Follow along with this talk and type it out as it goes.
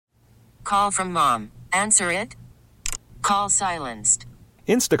Call from mom. Answer it. Call silenced.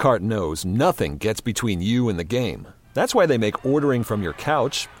 Instacart knows nothing gets between you and the game. That's why they make ordering from your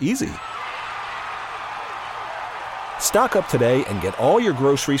couch easy. Stock up today and get all your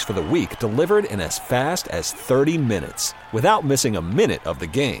groceries for the week delivered in as fast as 30 minutes without missing a minute of the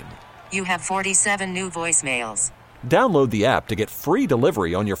game. You have 47 new voicemails. Download the app to get free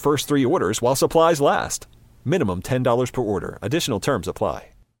delivery on your first 3 orders while supplies last. Minimum $10 per order. Additional terms apply.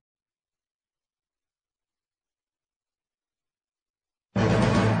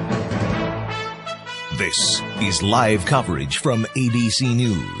 This is live coverage from ABC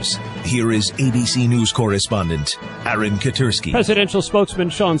News. Here is ABC News correspondent Aaron Katersky. Presidential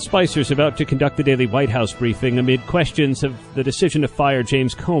spokesman Sean Spicer is about to conduct the daily White House briefing amid questions of the decision to fire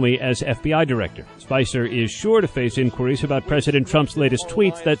James Comey as FBI director. Spicer is sure to face inquiries about President Trump's latest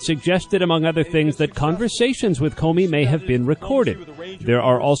tweets that suggested, among other things, that conversations with Comey may have been recorded. There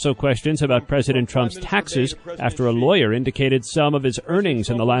are also questions about President Trump's taxes after a lawyer indicated some of his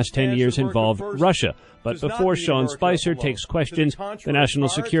earnings in the last 10 years involved Russia. But before Sean Spicer takes questions, the National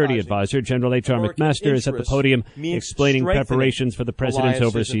Security Advisor, General H.R. McMaster, is at the podium explaining preparations for the president's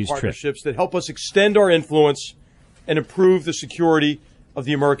overseas trip. That help us extend our influence and improve the security of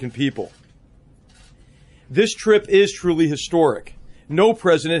the American people. This trip is truly historic. No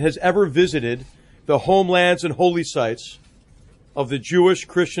president has ever visited the homelands and holy sites of the Jewish,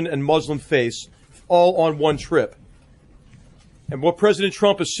 Christian, and Muslim faiths all on one trip. And what President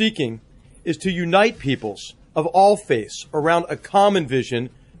Trump is seeking is to unite peoples of all faiths around a common vision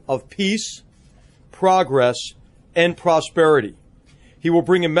of peace, progress, and prosperity. He will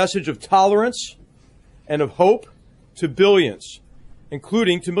bring a message of tolerance and of hope to billions,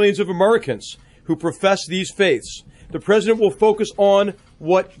 including to millions of Americans who profess these faiths. The president will focus on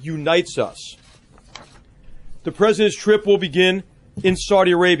what unites us. The president's trip will begin in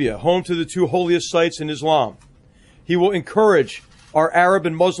Saudi Arabia, home to the 2 holiest sites in Islam. He will encourage our Arab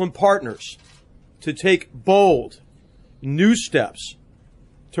and Muslim partners to take bold, new steps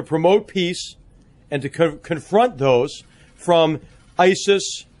to promote peace and to confront those from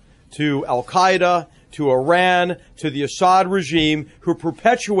ISIS to Al-Qaeda to Iran to the Assad regime who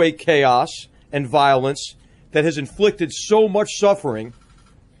perpetuate chaos and violence that has inflicted so much suffering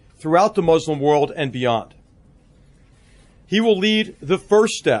throughout the Muslim world and beyond. He will lead the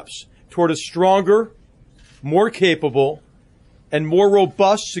first steps toward a stronger, more capable, and more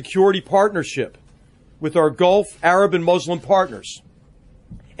robust security partnership with our Gulf, Arab, and Muslim partners.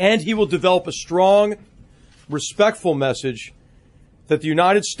 And he will develop a strong, respectful message that the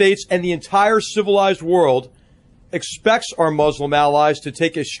United States and the entire civilized world expects our Muslim allies to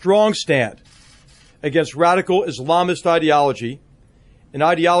take a strong stand against radical Islamist ideology, an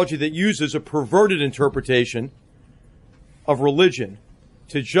ideology that uses a perverted interpretation of religion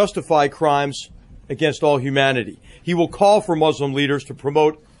to justify crimes against all humanity. He will call for Muslim leaders to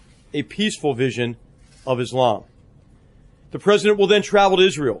promote a peaceful vision of Islam. The president will then travel to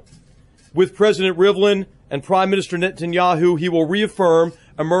Israel. With President Rivlin and Prime Minister Netanyahu, he will reaffirm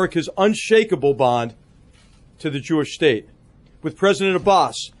America's unshakable bond to the Jewish state. With President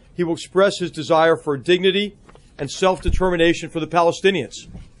Abbas, he will express his desire for dignity and self-determination for the Palestinians.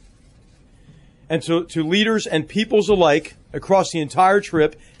 And to leaders and peoples alike across the entire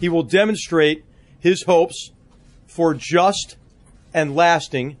trip, he will demonstrate his hopes for just and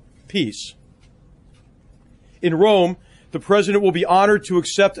lasting peace. In Rome, the president will be honored to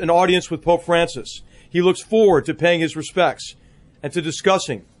accept an audience with Pope Francis. He looks forward to paying his respects and to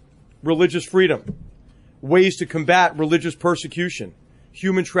discussing religious freedom, ways to combat religious persecution,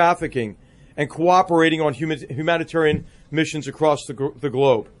 human trafficking, and cooperating on humanitarian missions across the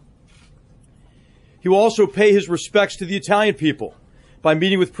globe. He will also pay his respects to the Italian people by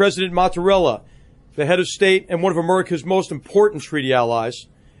meeting with President Mattarella, the head of state and one of America's most important treaty allies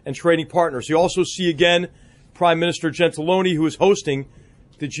and trading partners. He also see again Prime Minister Gentiloni, who is hosting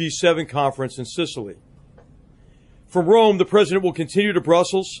the G7 conference in Sicily. From Rome, the president will continue to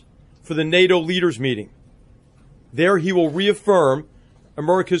Brussels for the NATO leaders meeting. There he will reaffirm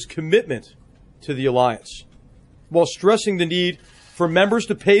America's commitment to the alliance, while stressing the need for members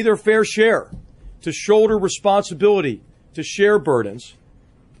to pay their fair share, to shoulder responsibility, to share burdens,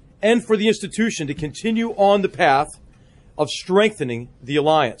 and for the institution to continue on the path of strengthening the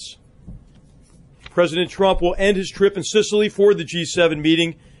alliance. President Trump will end his trip in Sicily for the G7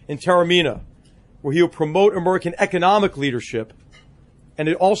 meeting in Taormina, where he will promote American economic leadership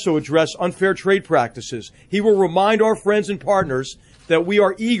and also address unfair trade practices. He will remind our friends and partners that we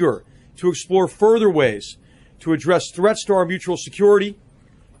are eager to explore further ways to address threats to our mutual security,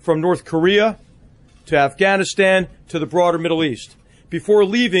 from North Korea to Afghanistan to the broader Middle East. Before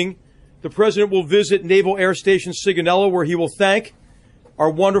leaving, the President will visit Naval Air Station Sigonella, where he will thank our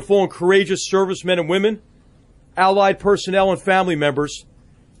wonderful and courageous servicemen and women, allied personnel and family members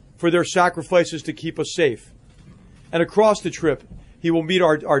for their sacrifices to keep us safe. And across the trip, he will meet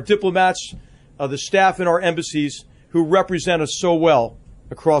our diplomats, the staff in our embassies who represent us so well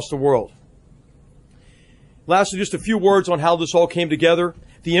across the world. Lastly, just a few words on how this all came together.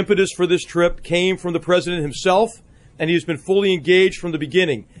 The impetus for this trip came from the President himself, and he has been fully engaged from the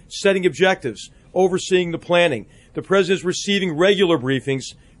beginning, setting objectives, overseeing the planning. The President is receiving regular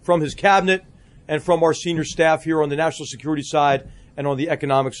briefings from his cabinet and from our senior staff here on the national security side and on the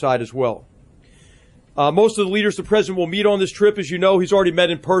economic side as well. Most of the leaders the President will meet on this trip, as you know, he's already met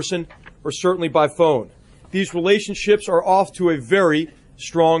in person or certainly by phone. These relationships are off to a very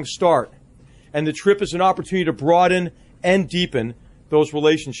strong start, and the trip is an opportunity to broaden and deepen those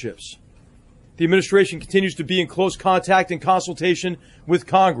relationships. The administration continues to be in close contact and consultation with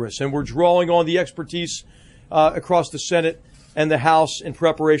Congress, and we're drawing on the expertise across the Senate and the House in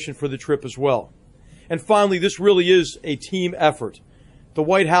preparation for the trip as well. And finally, this really is a team effort. The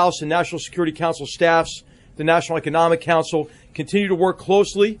White House and National Security Council staffs, the National Economic Council, continue to work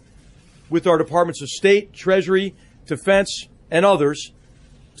closely with our Departments of State, Treasury, Defense, and others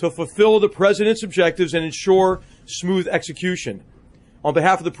to fulfill the President's objectives and ensure smooth execution. On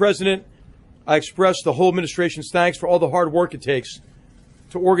behalf of the President, I express the whole administration's thanks for all the hard work it takes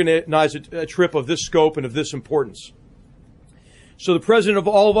to organize a trip of this scope and of this importance. So the President of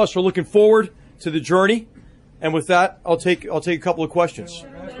all of us are looking forward to the journey. And with that, I'll take a couple of questions.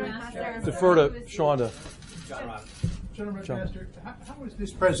 Defer to Shonda. General McMaster, how is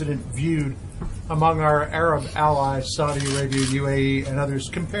this president viewed among our Arab allies, Saudi Arabia, UAE, and others,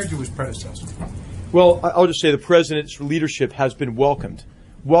 compared to his predecessor? Well, I'll just say the President's leadership has been welcomed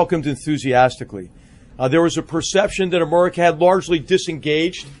enthusiastically. There was a perception that America had largely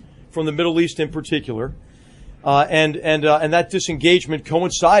disengaged from the Middle East in particular. And that disengagement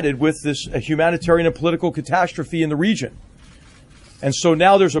coincided with this humanitarian and political catastrophe in the region. And so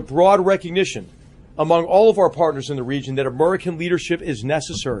now there's a broad recognition among all of our partners in the region that American leadership is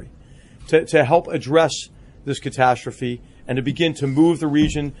necessary to help address this catastrophe and to begin to move the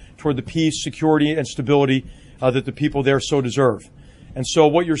region toward the peace, security, and stability that the people there so deserve. And so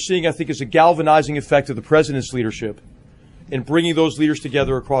what you're seeing, I think, is a galvanizing effect of the President's leadership in bringing those leaders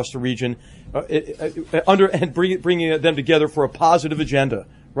together across the region, bringing them together for a positive agenda,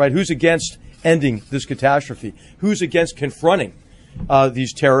 right? Who's against ending this catastrophe? Who's against confronting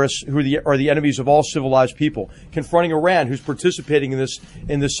these terrorists who are the enemies of all civilized people? Confronting Iran, who's participating in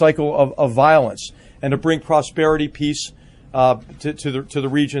this cycle of violence, and to bring prosperity, peace to the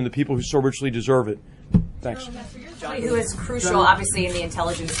region, the people who so richly deserve it. Thanks. Somebody who is crucial, obviously, in the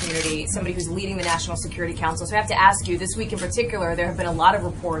intelligence community, somebody who's leading the National Security Council. So I have to ask you, this week in particular, there have been a lot of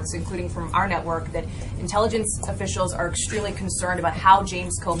reports, including from our network, that intelligence officials are extremely concerned about how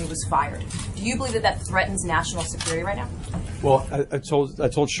James Comey was fired. Do you believe that threatens national security right now? Well, I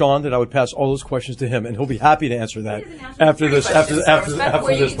told Sean that I would pass all those questions to him, and he'll be happy to answer that after this. But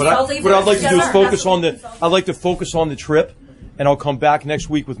what I'd like to do is focus on I'd like to focus on the trip, and I'll come back next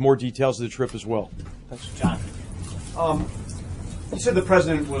week with more details of the trip as well. Thanks, John. You said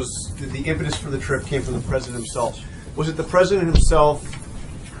the impetus for the trip came from the President himself. Was it the President himself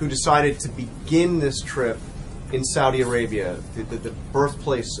who decided to begin this trip in Saudi Arabia, the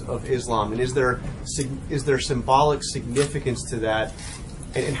birthplace of Islam? And is there symbolic significance to that?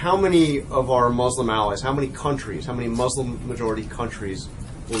 And how many of our Muslim allies, how many Muslim majority countries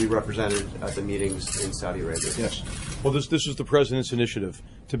will be represented at the meetings in Saudi Arabia? Yes. Well, this is the President's initiative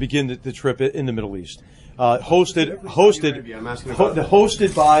to begin the trip in the Middle East. Hosted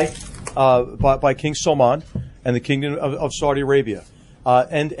by King Salman and the Kingdom of Saudi Arabia.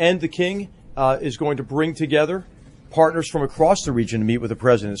 And the King is going to bring together partners from across the region to meet with the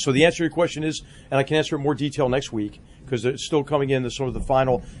President. So the answer to your question is, and I can answer it in more detail next week, because it's still coming in sort of the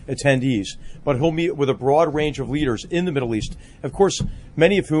final attendees, but he'll meet with a broad range of leaders in the Middle East. Of course,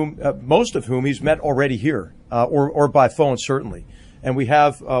 most of whom he's met already here, or by phone certainly. And we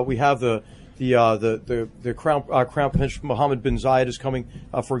have the Crown Prince Mohammed bin Zayed is coming,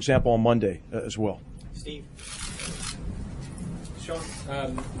 for example, on Monday as well. Steve. Sean,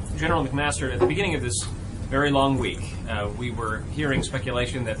 General McMaster, at the beginning of this very long week, we were hearing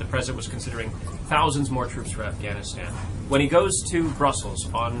speculation that the President was considering thousands more troops for Afghanistan. When he goes to Brussels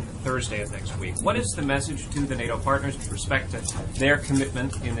on Thursday of next week, what is the message to the NATO partners with respect to their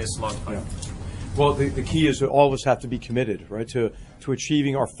commitment in this long plan? Well, the key is that all of us have to be committed, right, to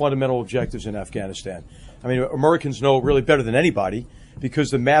achieving our fundamental objectives in Afghanistan. I mean, Americans know really better than anybody, because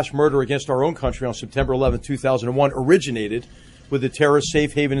the mass murder against our own country on September 11, 2001 originated with a terrorist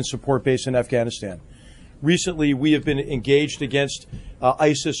safe haven and support base in Afghanistan. Recently, we have been engaged against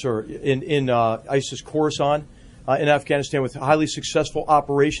ISIS or in ISIS Khorasan in Afghanistan with highly successful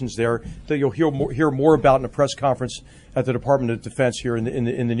operations there that you'll hear more about in a press conference at the Department of Defense here in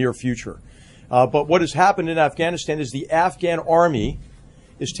the near future. But what has happened in Afghanistan is the Afghan army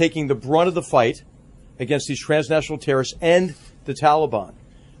is taking the brunt of the fight against these transnational terrorists and the Taliban.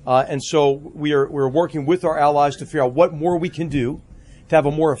 And so we're working with our allies to figure out what more we can do to have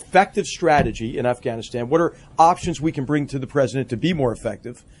a more effective strategy in Afghanistan. What are options we can bring to the president to be more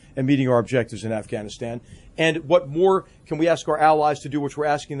effective in meeting our objectives in Afghanistan? And what more can we ask our allies to do, which we're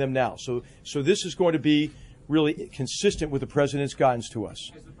asking them now? So this is going to be really consistent with the president's guidance to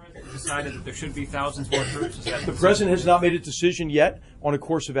us. Has the president decided that there should be thousands more troops? The president has not made a decision yet on a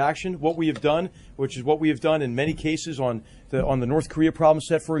course of action. What we have done, which is what we have done in many cases on the North Korea problem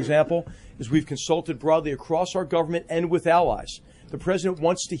set, for example, is we've consulted broadly across our government and with allies. The president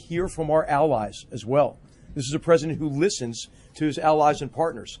wants to hear from our allies as well. This is a president who listens to his allies and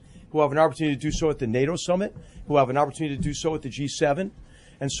partners, who have an opportunity to do so at the NATO summit, who have an opportunity to do so at the G7.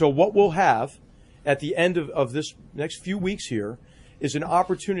 And so what we'll have at the end of this next few weeks here is an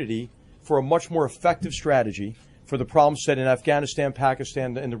opportunity for a much more effective strategy for the problem set in Afghanistan,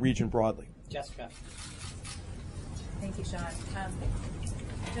 Pakistan, and the region broadly. Jessica. Thank you, Sean.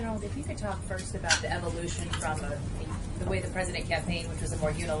 General, if you could talk first about the evolution from the way the president campaigned, which was a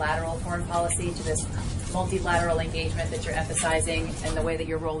more unilateral foreign policy, to this multilateral engagement that you're emphasizing, and the way that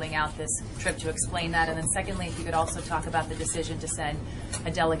you're rolling out this trip to explain that. And then secondly, if you could also talk about the decision to send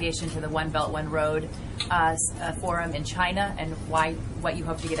a delegation to the One Belt, One Road forum in China, and what you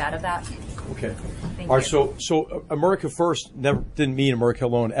hope to get out of that. Okay. All right. So America First never didn't mean America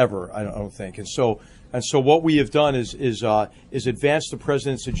alone ever. I don't think. And so what we have done is advance the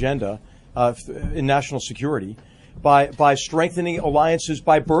president's agenda in national security by strengthening alliances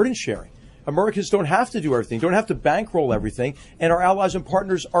by burden sharing. Americans don't have to do everything, don't have to bankroll everything, and our allies and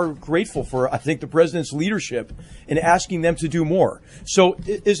partners are grateful for, I think, the president's leadership in asking them to do more. So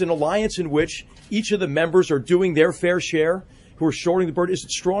it is an alliance in which each of the members are doing their fair share, who are shouldering the burden. Is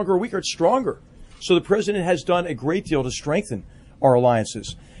it stronger or weaker? It's stronger. So the president has done a great deal to strengthen our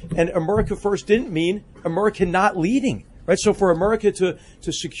alliances. And America First didn't mean America not leading, right? So for America to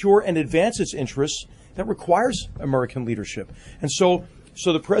secure and advance its interests, that requires American leadership. And so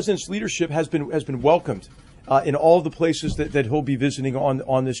the president's leadership has been welcomed in all of the places that he'll be visiting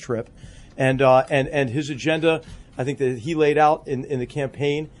on this trip, and his agenda, I think, that he laid out in the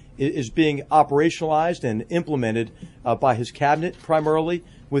campaign is being operationalized and implemented by his cabinet primarily,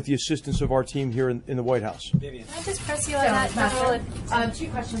 with the assistance of our team here in the White House. Can I just press you on that, General? Two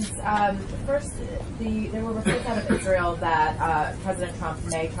questions. First, there were reports out of Israel that President Trump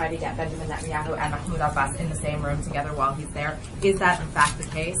may try to get Benjamin Netanyahu and Mahmoud Abbas in the same room together while he's there. Is that in fact the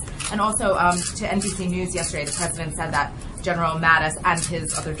case? And also, to NBC News yesterday, the president said that General Mattis and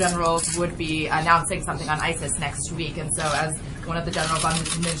his other generals would be announcing something on ISIS next week. And so, as one of the generals on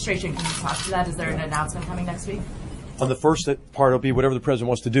this administration, can you talk to that? Is there an announcement coming next week? On the first part, it'll be whatever the president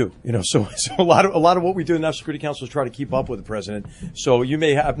wants to do. So a lot of what we do in the National Security Council is try to keep up with the president. So you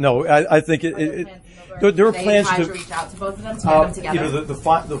may have I think there are plans to reach out to both of them to get them together.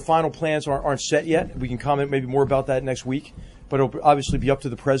 The final plans aren't set yet. We can comment maybe more about that next week. But it'll obviously be up to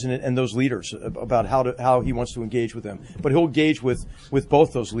the president and those leaders about how he wants to engage with them. But he'll engage with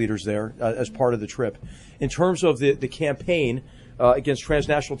both those leaders there as part of the trip. In terms of the campaign against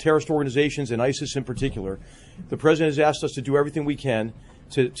transnational terrorist organizations and ISIS in particular, the president has asked us to do everything we can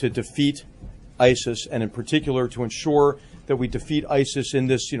to defeat ISIS, and in particular to ensure that we defeat ISIS in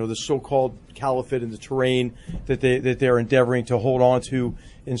this, the so-called caliphate in the terrain that they're endeavoring to hold on to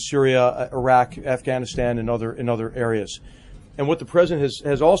in Syria, Iraq, Afghanistan, and other areas. And what the president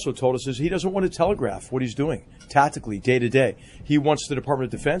has also told us is he doesn't want to telegraph what he's doing tactically, day to day. He wants the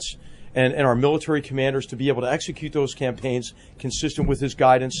Department of Defense and our military commanders to be able to execute those campaigns consistent with his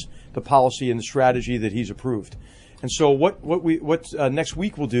guidance, the policy, and the strategy that he's approved. And so what next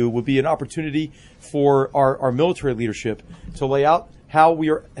week will do will be an opportunity for our military leadership to lay out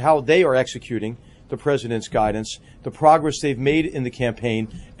how they are executing the president's guidance, the progress they've made in the campaign,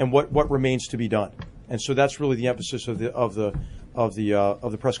 and what remains to be done. And so that's really the emphasis of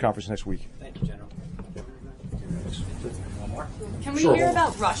the press conference next week. Thank you, General. Can we hear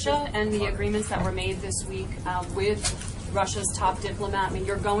about Russia and the agreements that were made this week with Russia's top diplomat? I mean,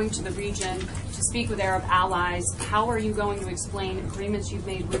 you're going to the region to speak with Arab allies. How are you going to explain agreements you've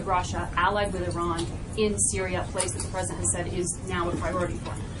made with Russia, allied with Iran, in Syria, a place that the president has said is now a priority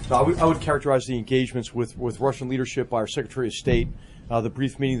for him? So I would characterize the engagements with Russian leadership by our Secretary of State, the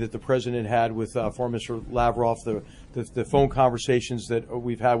brief meeting that the president had with Foreign Minister Lavrov, the phone conversations that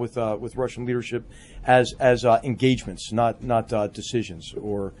we've had with Russian leadership as engagements, not decisions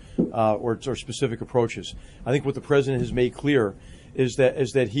or specific approaches. I think what the president has made clear is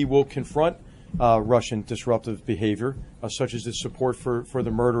that he will confront Russian disruptive behavior, such as the support for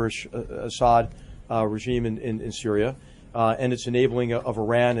the murderous Assad regime in Syria, and its enabling of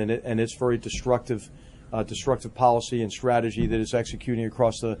Iran and its very destructive policy and strategy that it's executing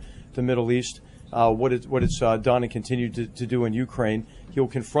across the Middle East. What it's done and continued to do in Ukraine. He'll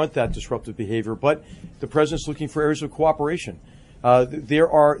confront that disruptive behavior, but the president's looking for areas of cooperation. There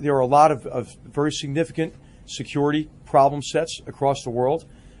are a lot of very significant security problem sets across the world.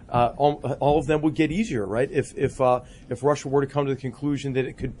 All of them would get easier, right? If Russia were to come to the conclusion that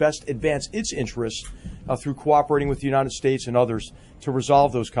it could best advance its interests through cooperating with the United States and others to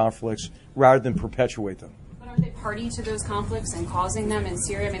resolve those conflicts rather than perpetuate them. But are they party to those conflicts and causing them in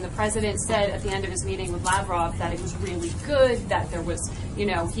Syria? I mean, the president said at the end of his meeting with Lavrov that it was really good, that there was,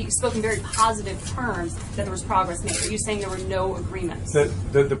 he spoke in very positive terms, that there was progress made. Are you saying there were no agreements?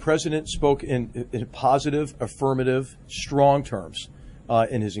 The president spoke in positive, affirmative, strong terms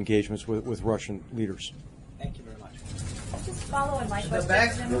in his engagements with Russian leaders. Thank you very much. Just follow on my question.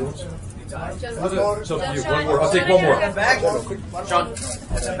 I'll take one more. Sean,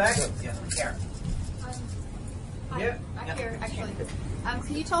 Karen. Here, actually.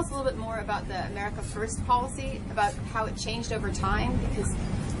 Can you tell us a little bit more about the America First policy, about how it changed over time? Because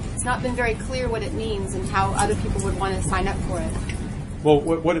it's not been very clear what it means and how other people would want to sign up for it. Well,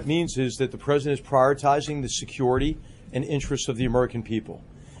 what it means is that the president is prioritizing the security and interests of the American people.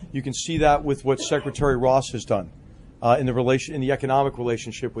 You can see that with what Secretary Ross has done in the economic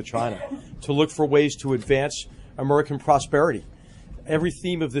relationship with China, to look for ways to advance American prosperity. Every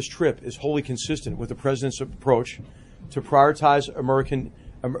theme of this trip is wholly consistent with the president's approach to prioritize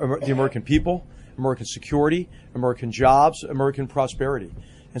the American people, American security, American jobs, American prosperity.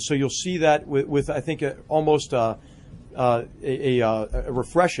 And so you'll see that with I think, almost a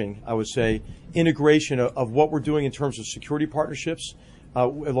refreshing, I would say, integration of what we're doing in terms of security partnerships,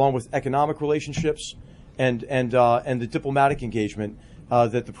 along with economic relationships and the diplomatic engagement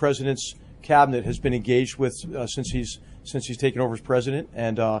that the president's cabinet has been engaged with since he's taken over as president.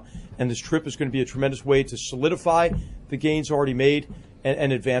 And this trip is going to be a tremendous way to solidify the gains already made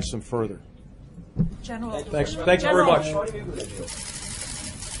and advance them further. General. Thanks very much.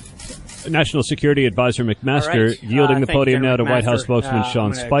 National Security Advisor McMaster yielding the podium now to White House spokesman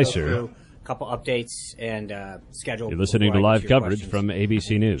Sean Spicer. A couple updates and schedule. You're listening to live coverage from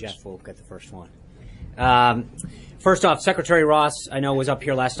ABC News. Jeff will get the first one. First off, Secretary Ross, I know, was up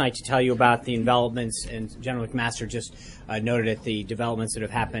here last night to tell you about the developments, and General McMaster just noted at the developments that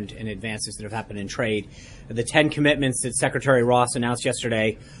have happened and advances that have happened in trade. The 10 commitments that Secretary Ross announced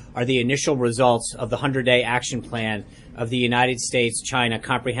yesterday are the initial results of the 100-day action plan of the United States-China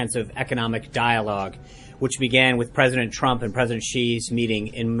Comprehensive Economic Dialogue, which began with President Trump and President Xi's meeting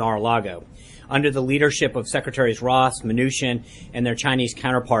in Mar-a-Lago. Under the leadership of Secretaries Ross, Mnuchin, and their Chinese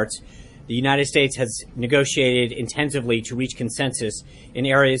counterparts, the United States has negotiated intensively to reach consensus in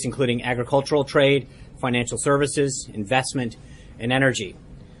areas including agricultural trade, financial services, investment, and energy.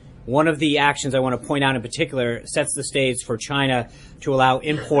 One of the actions I want to point out in particular sets the stage for China to allow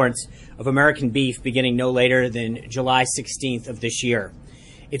imports of American beef beginning no later than July 16th of this year.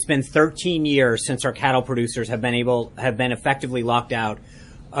 It's been 13 years since our cattle producers have been effectively locked out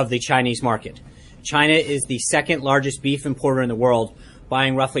of the Chinese market. China is the second largest beef importer in the world,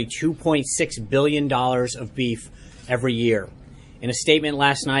 buying roughly $2.6 billion of beef every year. In a statement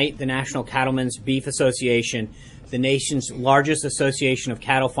last night, the National Cattlemen's Beef Association, the nation's largest association of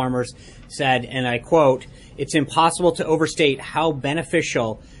cattle farmers, said, and I quote, "It's impossible to overstate how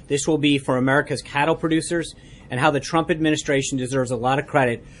beneficial this will be for America's cattle producers and how the Trump administration deserves a lot of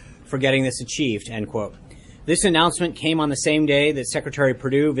credit for getting this achieved," end quote. This announcement came on the same day that Secretary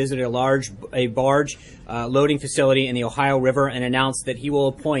Perdue visited a barge loading facility in the Ohio River and announced that he will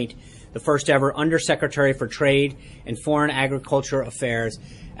appoint the first ever Undersecretary for Trade and Foreign Agriculture Affairs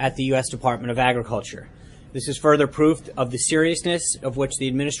at the U.S. Department of Agriculture. This is further proof of the seriousness of which the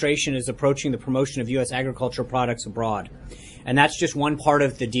administration is approaching the promotion of U.S. agricultural products abroad. And that's just one part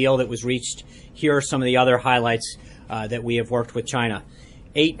of the deal that was reached. Here are some of the other highlights that we have worked with China.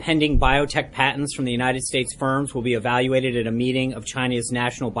 8 pending biotech patents from the United States firms will be evaluated at a meeting of China's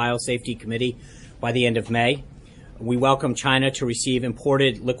National Biosafety Committee by the end of May. We welcome China to receive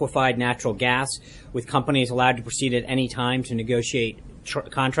imported liquefied natural gas, with companies allowed to proceed at any time to negotiate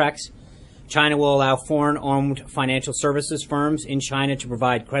contracts. China will allow foreign-owned financial services firms in China to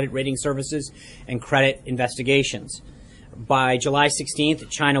provide credit rating services and credit investigations. By July 16th,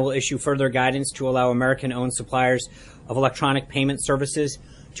 China will issue further guidance to allow American-owned suppliers of electronic payment services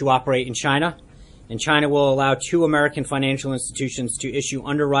to operate in China. And China will allow 2 American financial institutions to issue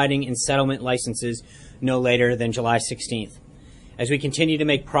underwriting and settlement licenses no later than July 16th. As we continue to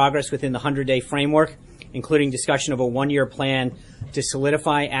make progress within the 100-day framework, including discussion of a 1-year plan to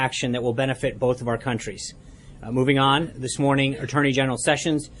solidify action that will benefit both of our countries. Moving on, this morning, Attorney General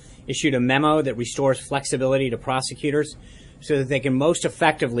Sessions issued a memo that restores flexibility to prosecutors so that they can most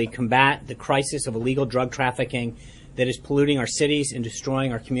effectively combat the crisis of illegal drug trafficking that is polluting our cities and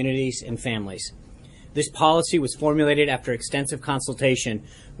destroying our communities and families. This policy was formulated after extensive consultation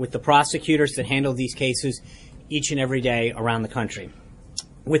with the prosecutors that handle these cases each and every day around the country.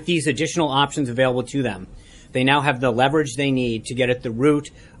 With these additional options available to them, they now have the leverage they need to get at the root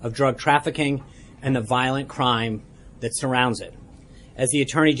of drug trafficking and the violent crime that surrounds it. As the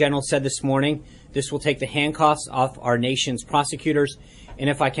Attorney General said this morning, this will take the handcuffs off our nation's prosecutors, and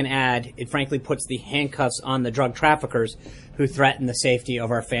if I can add, it frankly puts the handcuffs on the drug traffickers who threaten the safety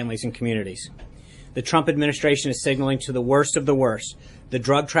of our families and communities. The Trump administration is signaling to the worst of the worst, the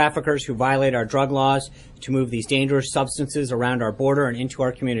drug traffickers who violate our drug laws to move these dangerous substances around our border and into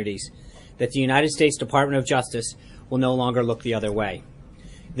our communities, that the United States Department of Justice will no longer look the other way.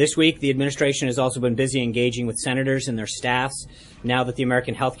 This week, the administration has also been busy engaging with senators and their staffs now that the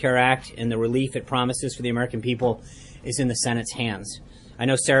American Health Care Act and the relief it promises for the American people is in the Senate's hands. I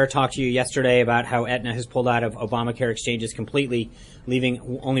know Sarah talked to you yesterday about how Aetna has pulled out of Obamacare exchanges completely,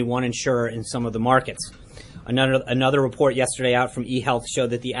 leaving only one insurer in some of the markets. Another report yesterday out from eHealth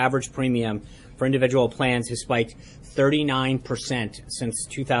showed that the average premium for individual plans has spiked 39% since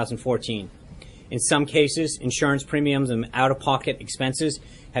 2014. In some cases, insurance premiums and out-of-pocket expenses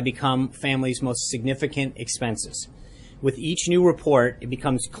have become families' most significant expenses. With each new report, it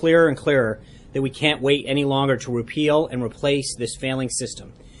becomes clearer and clearer that we can't wait any longer to repeal and replace this failing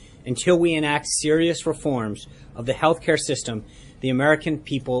system. Until we enact serious reforms of the healthcare system, the American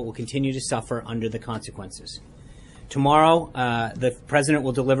people will continue to suffer under the consequences. Tomorrow, the President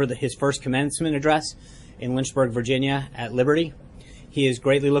will deliver his first commencement address in Lynchburg, Virginia at Liberty. He is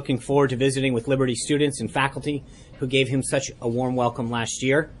greatly looking forward to visiting with Liberty students and faculty who gave him such a warm welcome last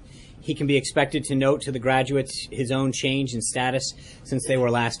year. He can be expected to note to the graduates his own change in status since they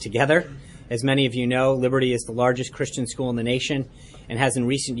were last together. As many of you know, Liberty is the largest Christian school in the nation and has in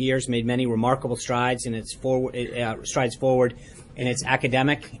recent years made many remarkable strides forward in its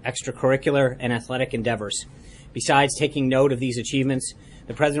academic, extracurricular, and athletic endeavors. Besides taking note of these achievements,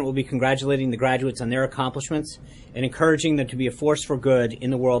 the President will be congratulating the graduates on their accomplishments and encouraging them to be a force for good in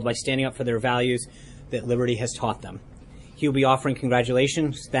the world by standing up for their values that Liberty has taught them. He will be offering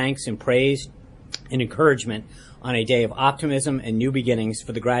congratulations, thanks, and praise and encouragement on a day of optimism and new beginnings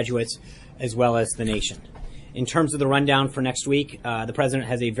for the graduates as well as the nation. In terms of the rundown for next week, the President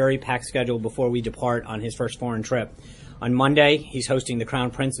has a very packed schedule before we depart on his first foreign trip. On Monday, he's hosting the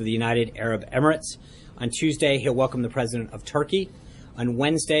Crown Prince of the United Arab Emirates. On Tuesday, he'll welcome the President of Turkey. On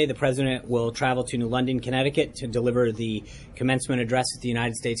Wednesday, the President will travel to New London, Connecticut to deliver the commencement address at the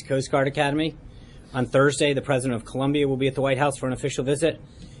United States Coast Guard Academy. On Thursday, the President of Colombia will be at the White House for an official visit.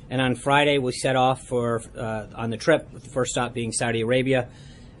 And on Friday, we set off on the trip, with the first stop being Saudi Arabia.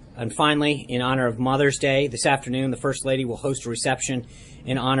 And finally, in honor of Mother's Day, this afternoon, the First Lady will host a reception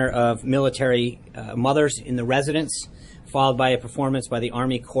in honor of military mothers in the residence, followed by a performance by the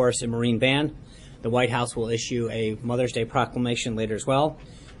Army Chorus and Marine Band. The White House will issue a Mother's Day proclamation later as well.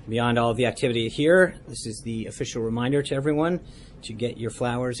 Beyond all of the activity here, this is the official reminder to everyone to get your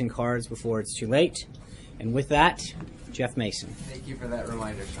flowers and cards before it's too late. And with that, Jeff Mason. Thank you for that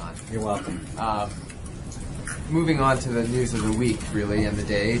reminder, Sean. You're welcome. Moving on to the news of the week, really, and the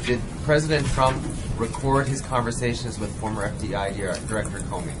day. Did President Trump record his conversations with former FBI Director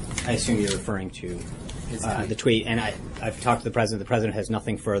Comey? I assume you're referring to the tweet. And I've talked to the President. The President has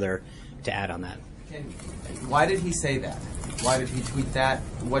nothing further to add on that. Why did he say that? Why did he tweet that?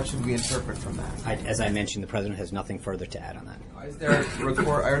 What should we interpret from that? As I mentioned, the President has nothing further to add on that.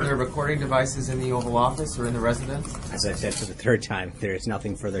 Are there recording devices in the Oval Office or in the residence? As I said for the third time, there is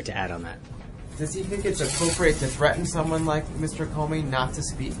nothing further to add on that. Does he think it's appropriate to threaten someone like Mr. Comey not to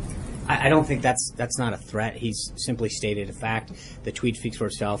speak? I don't think that's not a threat. He's simply stated a fact. The tweet speaks for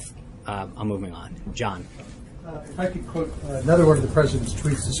itself. I'm moving on. John. If I could quote another one of the President's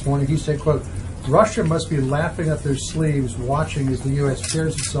tweets this morning, he said, quote, "Russia must be laughing up their sleeves watching as the U.S.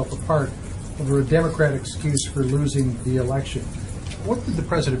 tears itself apart over a Democrat excuse for losing the election." What did the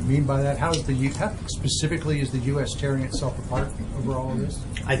President mean by that? How specifically is the U.S. tearing itself apart over all of this?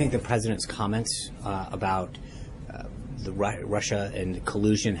 I think the President's comments about Russia and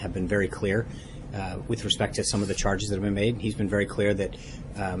collusion have been very clear. with respect to some of the charges that have been made. He's been very clear that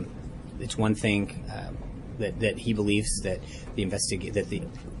it's one thing that he believes that the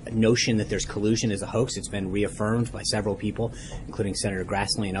notion that there's collusion is a hoax. It's been reaffirmed by several people, including Senator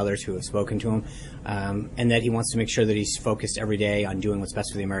Grassley and others who have spoken to him, and that he wants to make sure that he's focused every day on doing what's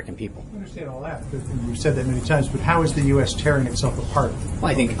best for the American people. I understand all that, but you've said that many times, but how is the U.S. tearing itself apart? Well,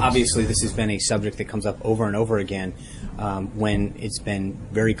 I think obviously this has been a subject that comes up over and over again when it's been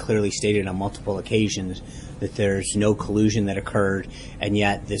very clearly stated on multiple occasions that there's no collusion that occurred, and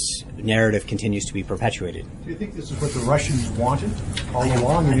yet this narrative continues to be perpetuated. Do you think this is what the Russians wanted all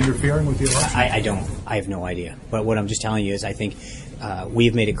along in interfering with the election? I don't. I have no idea. But what I'm just telling you is I think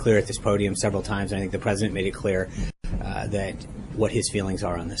we've made it clear at this podium several times, and I think the President made it clear that what his feelings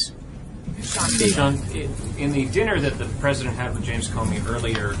are on this. Sean, in the dinner that the President had with James Comey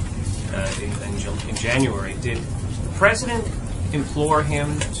earlier in January, did the President implore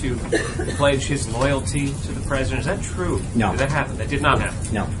him to pledge his loyalty to the President? Is that true? No. Did that happen? That did not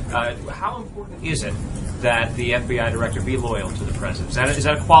happen? No. How important is it that the FBI Director be loyal to the President? Is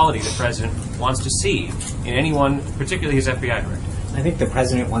that a quality the President wants to see in anyone, particularly his FBI Director? I think the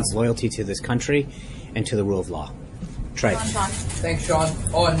President wants loyalty to this country and to the rule of law. Trey. Thanks, Sean.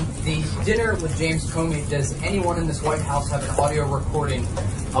 On the dinner with James Comey, does anyone in this White House have an audio recording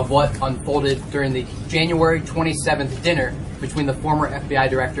of what unfolded during the January 27th dinner between the former FBI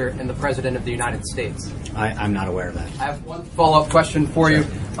Director and the President of the United States? I'm not aware of that. I have one follow-up question for you.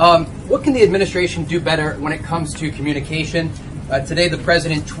 What can the administration do better when it comes to communication? Today, the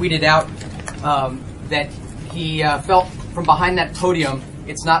President tweeted out that he felt from behind that podium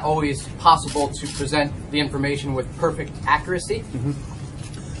it's not always possible to present the information with perfect accuracy.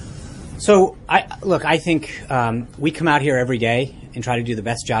 Mm-hmm. So, I think we come out here every day and try to do the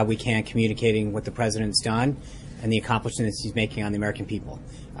best job we can communicating what the President's done and the accomplishments he's making on the American people.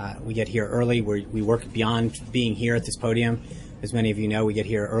 We get here early. We work beyond being here at this podium. As many of you know, we get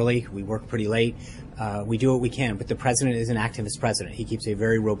here early. We work pretty late. We do what we can, but the President is an activist president. He keeps a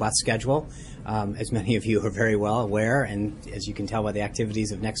very robust schedule, as many of you are very well aware, and as you can tell by the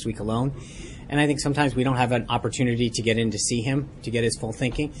activities of next week alone. And I think sometimes we don't have an opportunity to get in to see him, to get his full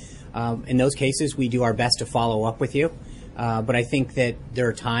thinking. In those cases, we do our best to follow up with you. But I think that there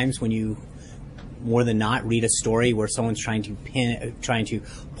are times when you, more than not, read a story where someone's trying to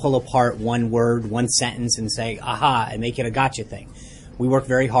pull apart one word, one sentence, and say, aha, and make it a gotcha thing. We work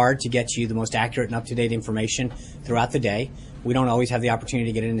very hard to get you the most accurate and up-to-date information throughout the day. We don't always have the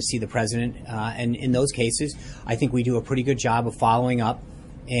opportunity to get in to see the President. And in those cases, I think we do a pretty good job of following up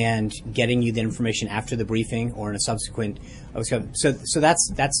and getting you the information after the briefing or in a subsequent. So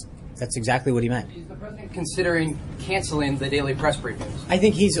that's exactly what he meant. Is the President considering canceling the daily press briefings? I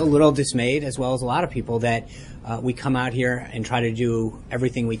think he's a little dismayed, as well as a lot of people, that we come out here and try to do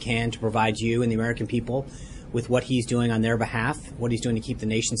everything we can to provide you and the American people with what he's doing on their behalf, what he's doing to keep the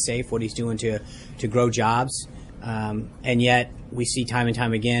nation safe, what he's doing to grow jobs. And yet we see time and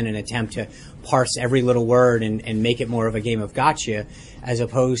time again an attempt to parse every little word and make it more of a game of gotcha, as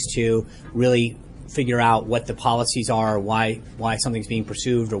opposed to really figure out what the policies are, why something's being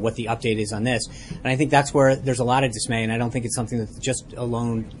pursued, or what the update is on this. And I think that's where there's a lot of dismay, and I don't think it's something that just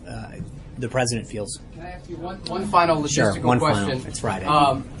alone the President feels. Can I ask you one final logistical one question? Final. It's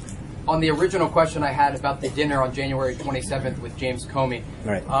Friday. On the original question I had about the dinner on January 27th with James Comey,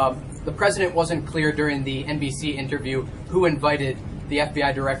 right. The President wasn't clear during the NBC interview who invited the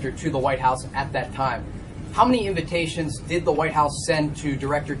FBI Director to the White House at that time. How many invitations did the White House send to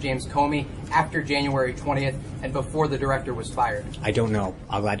Director James Comey after January 20th and before the director was fired? I don't know.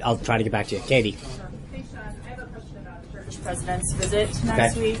 I'll try to get back to you. Katie. Hey, Sean. I have a question about the Turkish president's visit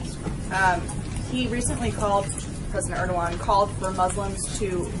next week. He recently President Erdogan called for Muslims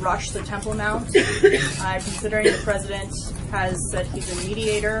to rush the Temple Mount. Considering the president has said he's a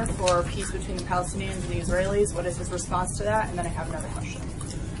mediator for peace between the Palestinians and the Israelis, what is his response to that? And then I have another question.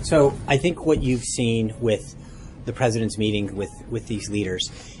 So I think what you've seen with the president's meeting with these leaders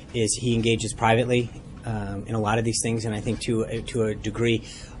is he engages privately in a lot of these things, and I think to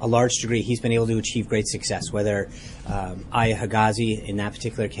a large degree, he's been able to achieve great success, whether Aya Higazi, in that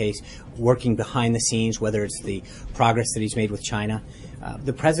particular case, working behind the scenes, whether it's the progress that he's made with China.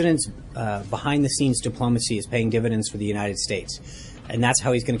 The president's behind-the-scenes diplomacy is paying dividends for the United States, and that's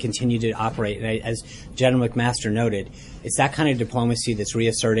how he's going to continue to operate. And as General McMaster noted, it's that kind of diplomacy that's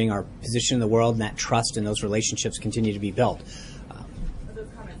reasserting our position in the world, and that trust and those relationships continue to be built.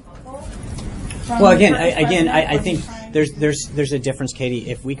 Well, I think there's a difference, Katie.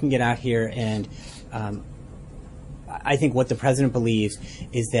 If we can get out here and I think what the president believes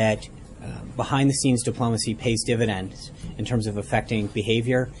is that behind-the-scenes diplomacy pays dividends in terms of affecting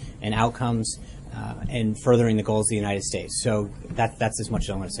behavior and outcomes and furthering the goals of the United States. So that's as much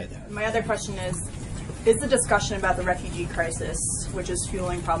as I want to say there. My other question is the discussion about the refugee crisis, which is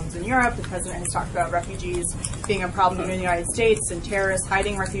fueling problems in Europe. The president has talked about refugees being a problem in the United States and terrorists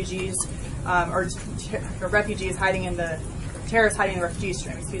hiding refugees, or refugees hiding in the terrorists hiding in the refugee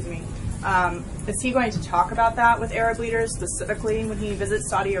stream. Excuse me. Is he going to talk about that with Arab leaders specifically when he visits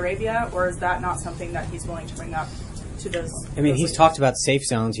Saudi Arabia, or is that not something that he's willing to bring up to those? I mean, he's talked about safe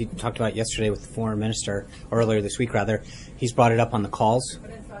zones. He talked about it yesterday with the foreign minister, or earlier this week, rather. He's brought it up on the calls.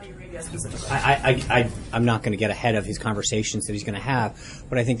 But in Saudi Arabia specifically. I'm not going to get ahead of his conversations that he's going to have,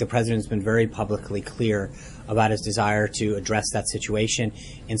 but I think the president's been very publicly clear about his desire to address that situation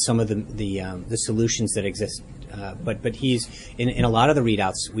and some of the solutions that exist. But he's in a lot of the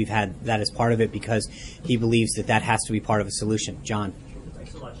readouts we've had that as part of it because he believes that has to be part of a solution. John.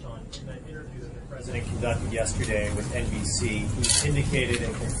 Thanks so much, Sean. In an interview that the president conducted yesterday with NBC, he indicated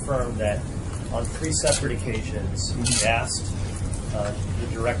and confirmed that on 3 separate occasions he asked the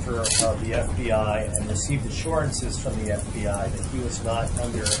director of the FBI and received assurances from the FBI that he was not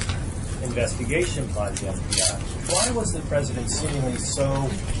under investigation by the FBI. Why was the president seemingly so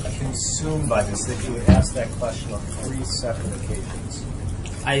consumed by this that he would ask that question on 3 separate occasions?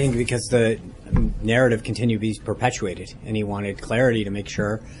 I think because the narrative continued to be perpetuated, and he wanted clarity to make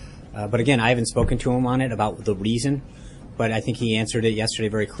sure. But again, I haven't spoken to him on it about the reason, but I think he answered it yesterday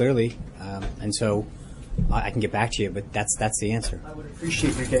very clearly, and so I can get back to you, but that's the answer. I would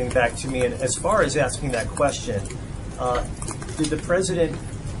appreciate you getting back to me. And as far as asking that question, did the president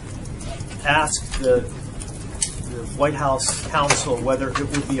ask the White House counsel whether it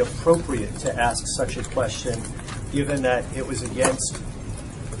would be appropriate to ask such a question, given that it was against,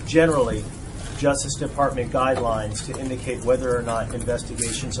 generally, Justice Department guidelines to indicate whether or not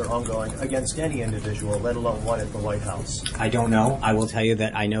investigations are ongoing against any individual, let alone one at the White House? I don't know. I will tell you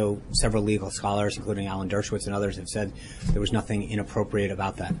that I know several legal scholars, including Alan Dershowitz and others, have said there was nothing inappropriate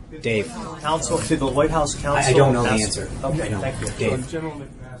about that. Dave. Did the White House counsel? I don't know the answer. Okay, no. Thank you. Dave. General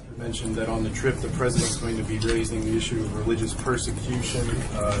McMaster mentioned that on the trip the president's going to be raising the issue of religious persecution,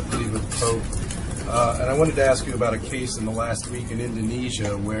 I believe with the Pope. And I wanted to ask you about a case in the last week in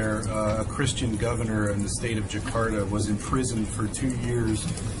Indonesia where a Christian governor in the state of Jakarta was imprisoned for 2 years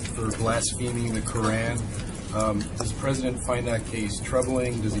for blaspheming the Quran. Does the president find that case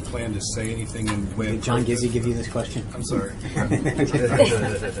troubling? Does he plan to say anything in way of Did John Gizzi give you this question? I'm sorry.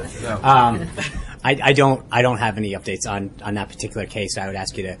 No. I don't have any updates on that particular case. I would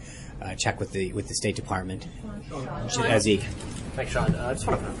ask you to check with the State Department. Zeke. Thanks, Sean. I just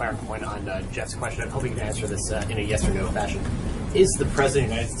want to put a fire point on Jeff's question. I'm hoping you can answer this in a yes or no fashion. Is the President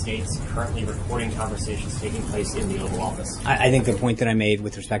of the United States currently recording conversations taking place in the Oval Office? I think the point that I made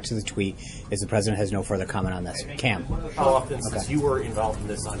with respect to the tweet is the President has no further comment on this. Cam. Follow up, since you were involved in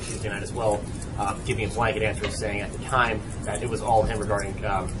this on Tuesday night as well, giving a blanket answer saying at the time that it was all him regarding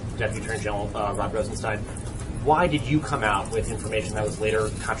Deputy Attorney General Rod Rosenstein. Why did you come out with information that was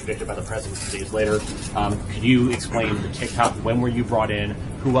later contradicted by the president 2 days later? Could you explain the TikTok? When were you brought in?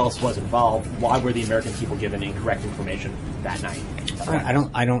 Who else was involved? Why were the American people given incorrect information that night?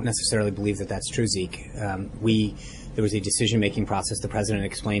 I don't necessarily believe that that's true, Zeke. There was a decision-making process. The president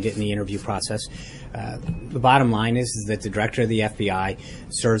explained it in the interview process. The bottom line is that the director of the FBI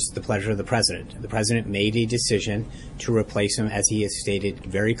serves the pleasure of the president. The president made a decision to replace him, as he has stated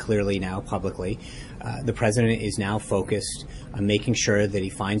very clearly now publicly. The president is now focused on making sure that he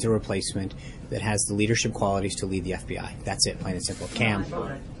finds a replacement that has the leadership qualities to lead the FBI. That's it, plain and simple. Cam.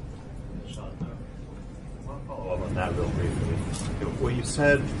 Follow up on that real briefly. What you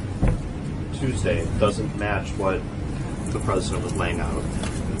said Tuesday doesn't match what the president was laying out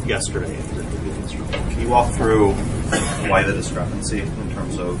yesterday. Can you walk through why the discrepancy in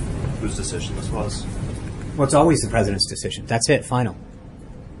terms of whose decision this was? Well, it's always the president's decision. That's it, final.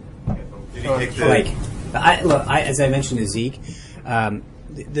 Did he take the... As I mentioned to Zeke,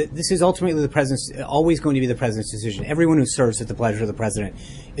 this is ultimately always going to be the president's decision. Everyone who serves at the pleasure of the president,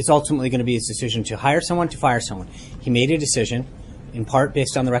 it's ultimately going to be his decision to hire someone, to fire someone. He made a decision, in part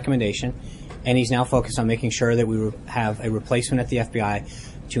based on the recommendation, and he's now focused on making sure that we have a replacement at the FBI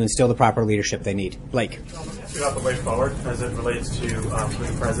to instill the proper leadership they need. Blake. About the way forward as it relates to who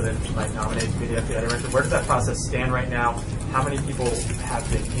the president might nominate to be the FBI director. Where does that process stand right now? How many people have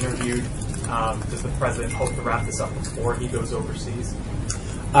been interviewed? Does the president hope to wrap this up before he goes overseas?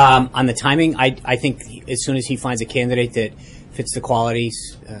 On the timing, I think as soon as he finds a candidate that fits the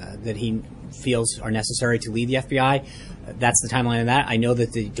qualities that he feels are necessary to lead the FBI, that's the timeline of that. I know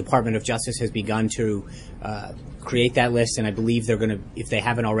that the Department of Justice has begun to create that list, and I believe they're going to, if they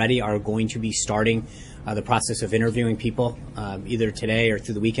haven't already, are going to be starting the process of interviewing people either today or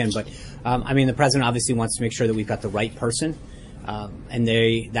through the weekend. But the president obviously wants to make sure that we've got the right person, and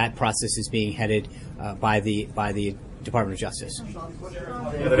that process is being headed by the Department of Justice.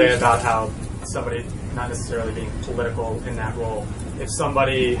 The other day about how somebody not necessarily being political in that role, if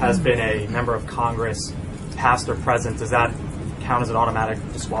somebody has been a member of Congress, past or present, does that count as an automatic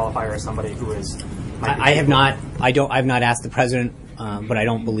disqualifier as somebody who is? I've not asked the president, but I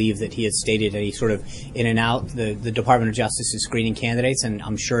don't believe that he has stated any sort of in and out. The Department of Justice is screening candidates, and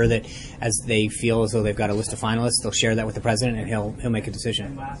I'm sure that as they feel as though they've got a list of finalists, they'll share that with the president, and he'll make a decision.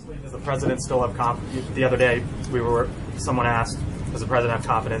 And lastly, does the president still have confidence? The other day, someone asked, does the president have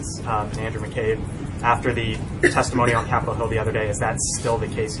confidence in Andrew McCabe? After the testimony on Capitol Hill the other day, is that still the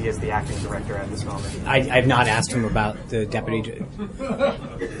case? He is the acting director at this moment. I've not asked him about the deputy.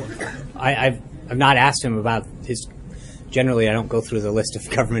 I've not asked him about his. Generally, I don't go through the list of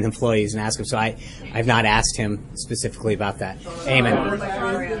government employees and ask him, so I've not asked him specifically about that. Amen.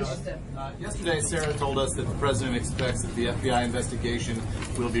 Yesterday, Sarah told us that the president expects that the FBI investigation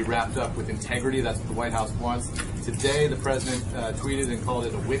will be wrapped up with integrity. That's what the White House wants. Today, the president tweeted and called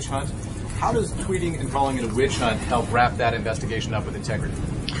it a witch hunt. How does tweeting and calling it a witch hunt help wrap that investigation up with integrity?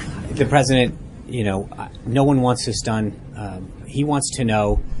 The president, no one wants this done. He wants to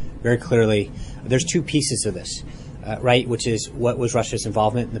know very clearly. There's two pieces of this. Right, which is what was Russia's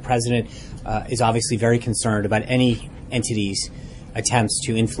involvement. And the president is obviously very concerned about any entity's attempts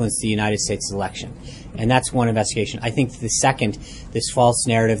to influence the United States election. And that's one investigation. I think the second, this false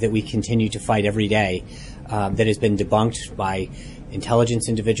narrative that we continue to fight every day that has been debunked by intelligence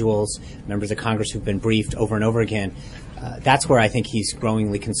individuals, members of Congress who've been briefed over and over again, that's where I think he's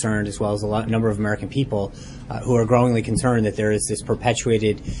growingly concerned, as well as a number of American people who are growingly concerned that there is this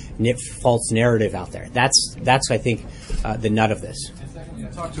perpetuated false narrative out there. That's I think, the nut of this. I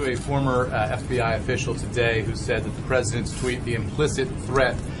talked to a former FBI official today who said that the president's tweet, the implicit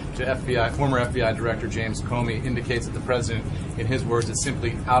threat to former FBI Director James Comey, indicates that the president, in his words, is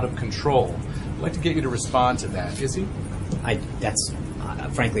simply out of control. I'd like to get you to respond to that. Is he? That's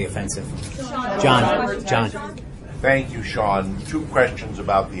frankly offensive. John. Thank you, Sean. Two questions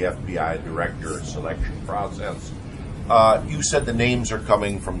about the FBI director selection process. You said the names are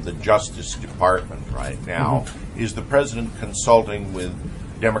coming from the Justice Department right now. Mm-hmm. Is the president consulting with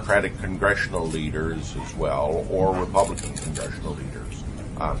Democratic congressional leaders as well, or Republican congressional leaders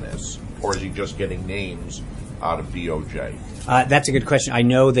on this? Or is he just getting names out of DOJ? That's a good question. I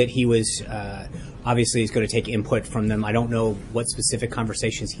know that he was... obviously, he's going to take input from them. I don't know what specific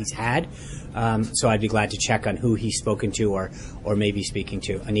conversations he's had, so I'd be glad to check on who he's spoken to or maybe speaking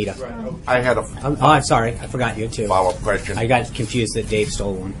to. Anita. I had I'm sorry. I forgot you, too. Follow-up question. I got confused that Dave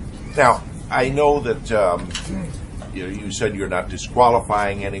stole one. Now, I know that you said you're not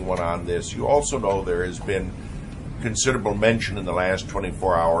disqualifying anyone on this. You also know there has been considerable mention in the last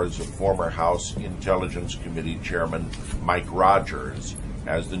 24 hours of former House Intelligence Committee Chairman Mike Rogers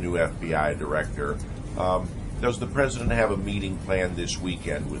as the new FBI director. Does the president have a meeting planned this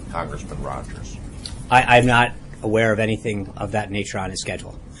weekend with Congressman Rogers? I'm not aware of anything of that nature on his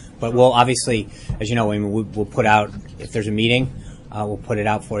schedule. But we'll obviously, as you know, we'll put out, if there's a meeting, we'll put it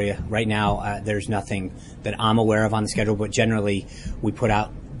out for you. Right now, there's nothing that I'm aware of on the schedule, but generally we put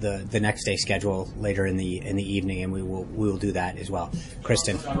out the next day schedule later in the evening, and we will do that as well.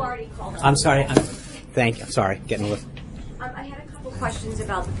 Kristen. You already called I'm sorry. I'm sorry. Getting a little... I had a couple questions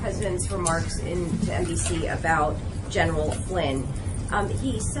about the president's remarks to NBC about General Flynn.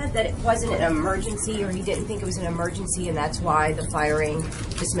 He said that it wasn't an emergency, or he didn't think it was an emergency, and that's why the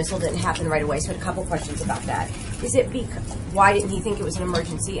dismissal didn't happen right away. So I had a couple questions about that. Why didn't he think it was an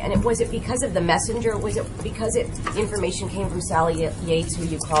emergency? And was it because of the messenger? Was it because information came from Sally Yates, who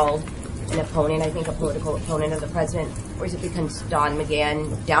you called an opponent, I think a political opponent of the president? Or is it because Don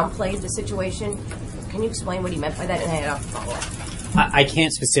McGahn downplayed the situation? Can you explain what he meant by that? And I have a follow-up. I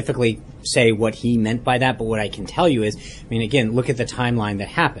can't specifically say what he meant by that, but what I can tell you is, again, look at the timeline that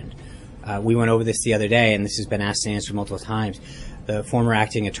happened. We went over this the other day, and this has been asked and answered multiple times. The former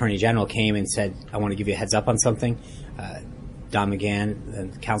acting attorney general came and said, I want to give you a heads up on something. Don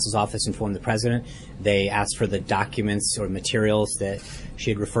McGahn, the counsel's office, informed the president. They asked for the documents or materials that she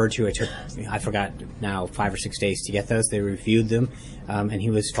had referred to. It took, I forgot now, 5 or 6 days to get those. They reviewed them, and he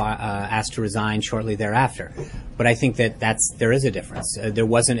was asked to resign shortly thereafter. But I think that there is a difference. There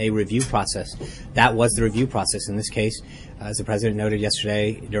wasn't a review process. That was the review process in this case. As the president noted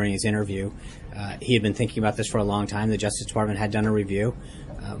yesterday during his interview, he had been thinking about this for a long time. The Justice Department had done a review.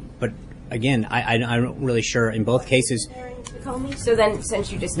 But again, I'm not really sure in both cases. Comey? So then,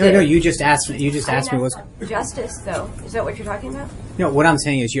 since you just No, you just asked me. You just asked me what's justice, though. Is that what you're talking about? No, what I'm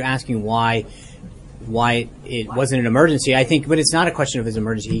saying is you're asking why it wasn't an emergency. I think, but it's not a question of his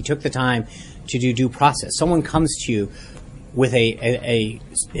emergency. He took the time to do due process. Someone comes to you with an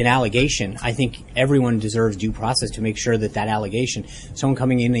allegation. I think everyone deserves due process to make sure that allegation, someone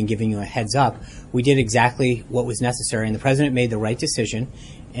coming in and giving you a heads up, we did exactly what was necessary, and the president made the right decision,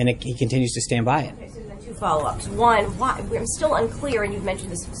 and he continues to stand by it. Okay, so then two follow-ups. One, why, I'm still unclear, and you've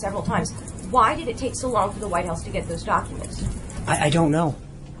mentioned this several times. Why did it take so long for the White House to get those documents? I don't know.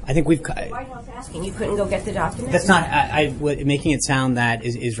 I think we've. The White House asking you couldn't go get the documents. That's not. Making it sound that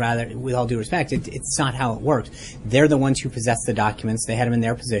is rather, with all due respect, it's not how it works. They're the ones who possess the documents. They had them in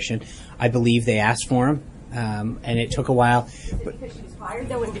their possession. I believe they asked for them, and it took a while. Because she was fired,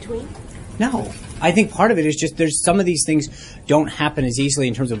 though, in between. No, I think part of it is just there's some of these things don't happen as easily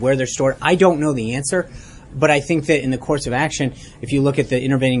in terms of where they're stored. I don't know the answer, but I think that in the course of action, if you look at the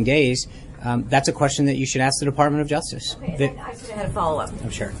intervening days. That's a question that you should ask the Department of Justice. Okay, I should have had a follow-up.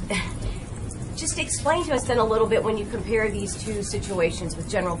 I'm sure. Just explain to us then a little bit when you compare these two situations with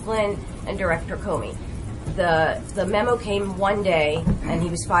General Flynn and Director Comey. The memo came one day, and he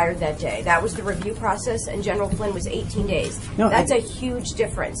was fired that day. That was the review process, and General Flynn was 18 days. No, that's a huge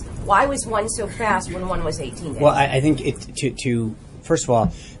difference. Why was one so fast when one was 18 days? Well, I think first of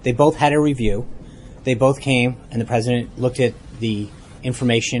all, they both had a review. They both came, and the president looked at the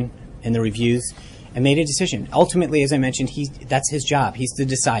information and the reviews and made a decision. Ultimately, as I mentioned, that's his job. He's the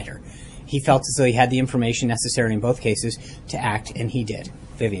decider. He felt as though he had the information necessary in both cases to act, and he did.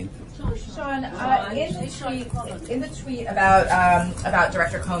 Vivian. Sean, in the tweet about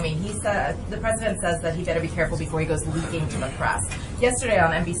Director Comey, he said the president says that he better be careful before he goes leaking to the press. Yesterday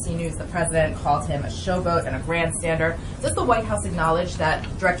on NBC News, the president called him a showboat and a grandstander. Does the White House acknowledge that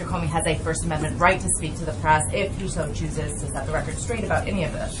Director Comey has a First Amendment right to speak to the press if he so chooses to set the record straight about any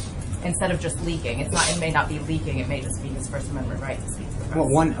of this, instead of just leaking? It may not be leaking; it may just be his First Amendment right to speak to the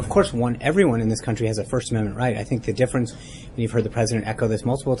press. Well, everyone in this country has a First Amendment right. I think the difference, and you've heard the president echo this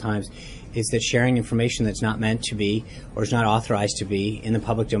multiple times, is that sharing information that's not meant to be or is not authorized to be in the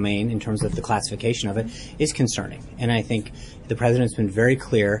public domain in terms of the classification of it is concerning. And I think the president's been very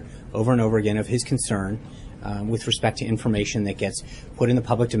clear over and over again of his concern with respect to information that gets put in the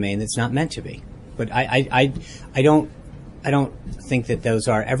public domain that's not meant to be. But I don't think that those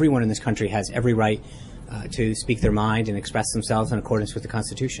are. Everyone in this country has every right to speak their mind and express themselves in accordance with the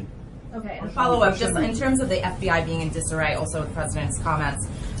Constitution. Okay, and follow up, just in terms of the FBI being in disarray, also with the president's comments,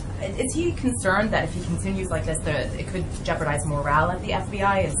 is he concerned that if he continues like this, it could jeopardize morale at the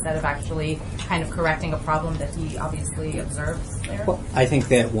FBI instead of actually kind of correcting a problem that he obviously observes there? Well, I think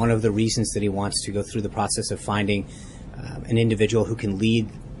that one of the reasons that he wants to go through the process of finding an individual who can lead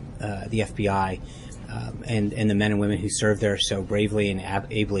the FBI and the men and women who serve there so bravely and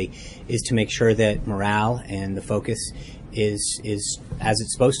ably is to make sure that morale and the focus is as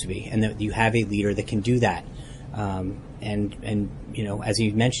it's supposed to be, and that you have a leader that can do that. And you know, as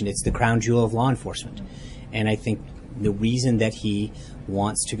you mentioned, it's the crown jewel of law enforcement. And I think the reason that he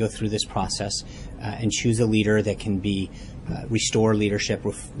wants to go through this process and choose a leader that can be restore leadership,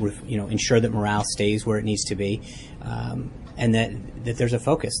 ensure that morale stays where it needs to be, and that there's a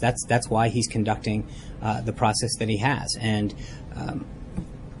focus. That's why he's conducting the process that he has. And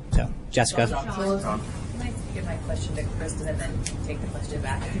so, Jessica. Can I give my question to Kristen and then take the question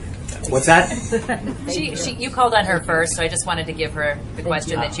back? What's that? You called on her first, so I just wanted to give her the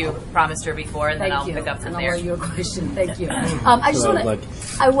question that you promised her before, and then I'll pick up from there. Your question. Thank you. I just want to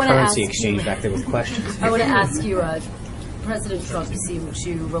currency exchange back there with questions. I want to ask you, President Trump seemed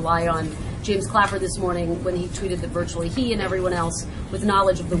to rely on James Clapper this morning when he tweeted that virtually he and everyone else with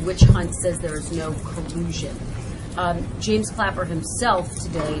knowledge of the witch hunt says there is no collusion. James Clapper himself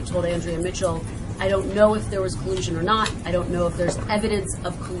today told Andrea Mitchell, I don't know if there was collusion or not. I don't know if there's evidence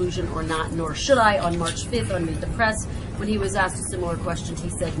of collusion or not, nor should I. On March 5th on Meet the Press, when he was asked a similar question, he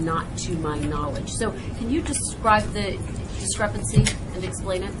said, not to my knowledge. So can you describe the discrepancy and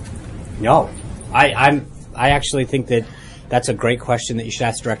explain it? No. I actually think that that's a great question that you should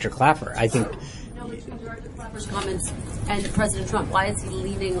ask Director Clapper. I think... No, between Director Clapper's comments and President Trump, why is he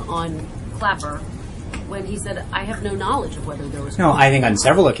leaning on Clapper when he said, I have no knowledge of whether there was collusion? No, I think on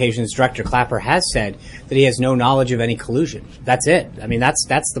several occasions Director Clapper has said that he has no knowledge of any collusion. That's it. I mean, that's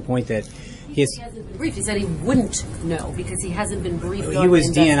the point that he hasn't been briefed. He said he wouldn't know because he hasn't been briefed. He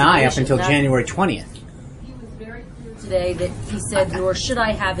was DNI up until January 20th. He was very clear today that he said, nor should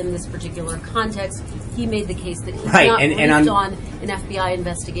I have in this particular context. He made the case that he's Right, not and briefed on an FBI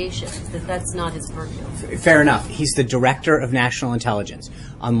investigation, that that's not his purview. Fair enough. He's the director of national intelligence.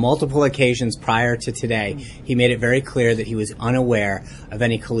 On multiple occasions prior to today, he made it very clear that he was unaware of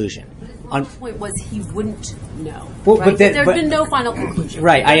any collusion. The point was he wouldn't know. Well, right? but then- There'd but- been no final conclusion.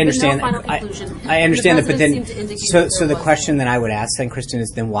 Right, I There'd been understand. No final conclusion. I understand that, but then, seemed to indicate so that there the was. question that I would ask then, Kristen,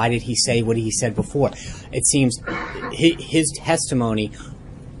 is then why did he say what he said before? It seems his testimony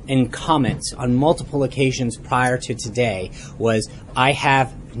and comments on multiple occasions prior to today was, I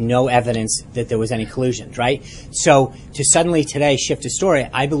have no evidence that there was any collusion, right? So to suddenly today shift his story,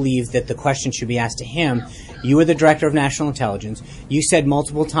 I believe that the question should be asked to him. You were the director of national intelligence. You said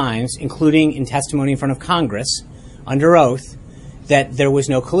multiple times, including in testimony in front of Congress, under oath, that there was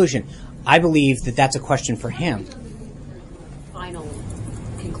no collusion. I believe that that's a question for him. Final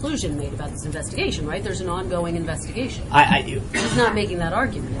conclusion made about this investigation, right? There's an ongoing investigation. He's not making that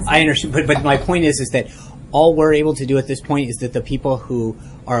argument. Is I he? understand, but my point is that all we're able to do at this point is that the people who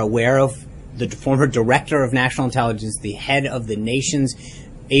are aware of the former director of national intelligence, the head of the nation's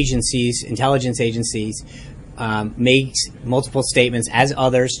agencies, intelligence agencies, makes multiple statements, as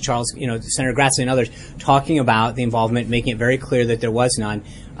others, Senator Grassley and others, talking about the involvement, making it very clear that there was none.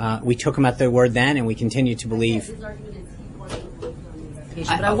 We took him at their word then, and we continue to believe.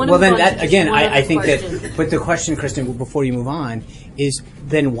 But I want to Well, then move on to that just again, one I other think question. that. But the question, Kristen, before you move on, is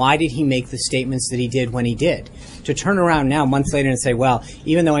then why did he make the statements that he did when he did? To turn around now, months later, and say, well,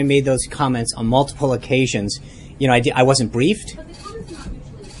 even though I made those comments on multiple occasions, I wasn't briefed.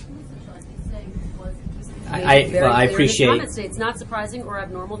 I appreciate. It's not surprising or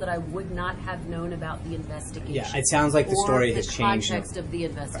abnormal that I would not have known about the investigation. Yeah, it sounds like the story has changed. The context of the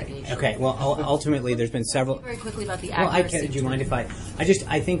investigation. Okay. Well, ultimately, there's been several. Very quickly about the Well, accuracy. do you mind if I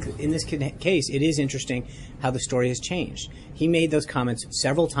think in this case, it is interesting how the story has changed. He made those comments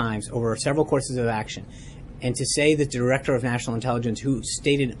several times over several courses of action. And to say that the director of national intelligence, who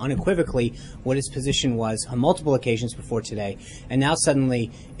stated unequivocally what his position was on multiple occasions before today, and now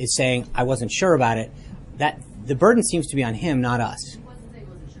suddenly is saying, I wasn't sure about it, that the burden seems to be on him, not us.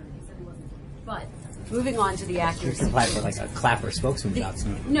 But moving on to the You accuracy. can apply for like a Clapper spokesman job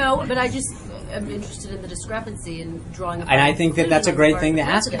soon. No, but I just am interested in the discrepancy in drawing a And final I think that that's a conclusion great on the thing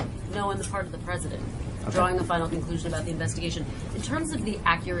part to of the ask him. president. No, on the part of the president. Okay. Drawing a final conclusion about the investigation. In terms of the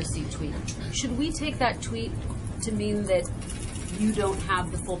accuracy tweet, should we take that tweet to mean that you don't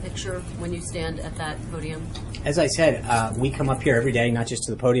have the full picture when you stand at that podium? As I said, we come up here every day, not just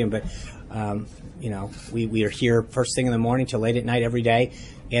to the podium, but we are here first thing in the morning till late at night every day,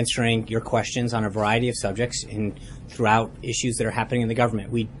 answering your questions on a variety of subjects and throughout issues that are happening in the government.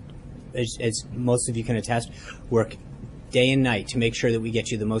 We, as most of you can attest, work day and night to make sure that we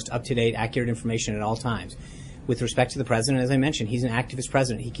get you the most up-to-date, accurate information at all times. With respect to the president, as I mentioned, he's an activist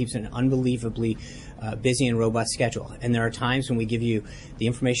president. He keeps an unbelievably busy and robust schedule. And there are times when we give you the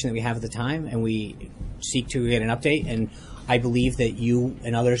information that we have at the time and we seek to get an update. And I believe that you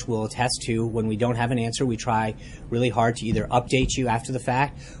and others will attest to when we don't have an answer, we try really hard to either update you after the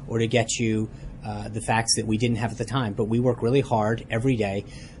fact or to get you the facts that we didn't have at the time. But we work really hard every day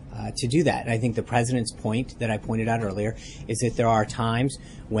to do that. And I think the president's point that I pointed out earlier is that there are times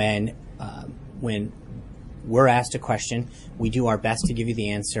when we're asked a question, we do our best to give you the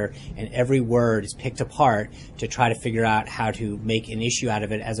answer, and every word is picked apart to try to figure out how to make an issue out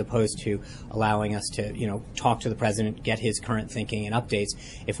of it, as opposed to allowing us to, talk to the president, get his current thinking and updates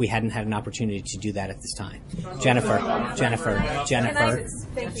if we hadn't had an opportunity to do that at this time. Jennifer.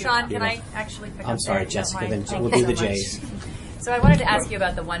 Thank you. Sean, can I actually pick up I'm sorry, there, if you don't Jessica, mind? then Thank we'll you do so the much. J's. So I wanted to ask you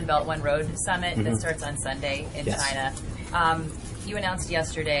about the One Belt, One Road Summit that Mhm. starts on Sunday in Yes. China. You announced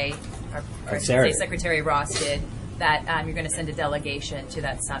yesterday, or I should Saturday. say Secretary Ross did, that you're going to send a delegation to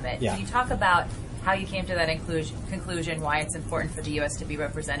that summit. Yeah. Can you talk about how you came to that conclusion, why it's important for the U.S. to be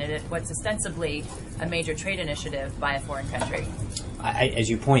represented at what's ostensibly a major trade initiative by a foreign country? As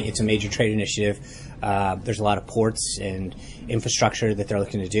you point, it's a major trade initiative. There's a lot of ports and infrastructure that they're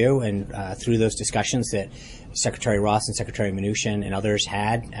looking to do, and through those discussions that Secretary Ross and Secretary Mnuchin and others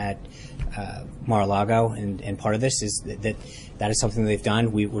had at Mar-a-Lago, and part of this is that is something they've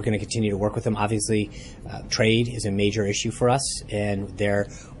done. We're going to continue to work with them. Obviously, trade is a major issue for us, and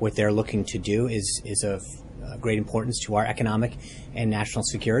what they're looking to do is of great importance to our economic and national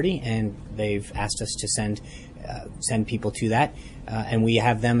security, and they've asked us to send people to that, and we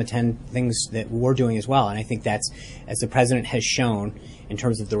have them attend things that we're doing as well. And I think that's, as the president has shown in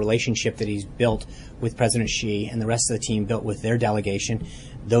terms of the relationship that he's built with President Xi and the rest of the team built with their delegation,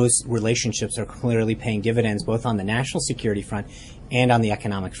 those relationships are clearly paying dividends both on the national security front and on the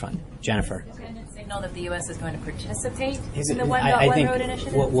economic front. Jennifer. signal that the U.S. is going to participate Is in it- the One I Belt, One think Road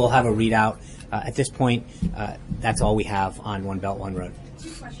initiative? we'll have a readout. At this point, that's all we have on One Belt, One Road. Two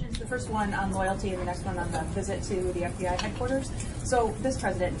questions. The first one on loyalty and the next one on the visit to the FBI headquarters. So this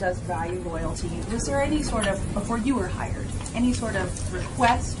president does value loyalty. Was there any sort of, before you were hired, any sort of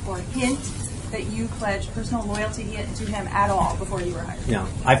request or hint that you pledged personal loyalty to him at all before you were hired? No,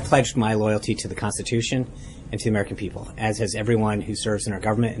 I've pledged my loyalty to the Constitution and to the American people, as has everyone who serves in our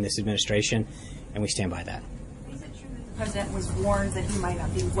government and this administration, and we stand by that. Is it true that the president was warned that he might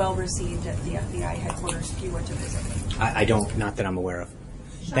not be well received at the FBI headquarters if you were to visit? I don't, not that I'm aware of.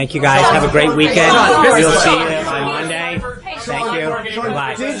 Thank you guys. Have a great weekend. We'll see you on Monday. Thank you.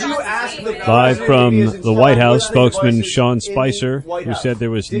 Bye. Did you ask the Live from president the White House, if he had spokesman any Sean questions in Spicer, the White who House? said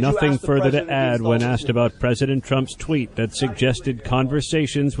there was Did you nothing ask the further to president if add he's when thought asked about President Trump's tweet that suggested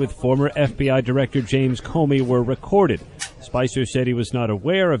conversations with former FBI Director James Comey were recorded. Spicer said he was not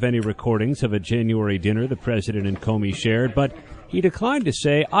aware of any recordings of a January dinner the president and Comey shared, but he declined to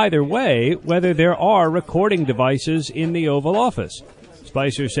say either way whether there are recording devices in the Oval Office.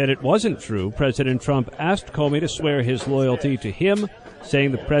 Spicer said it wasn't true. President Trump asked Comey to swear his loyalty to him,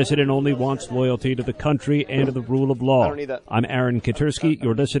 saying the president only wants loyalty to the country and to the rule of law. I'm Aaron Katursky.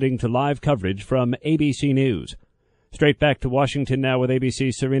 You're listening to live coverage from ABC News. Straight back to Washington now with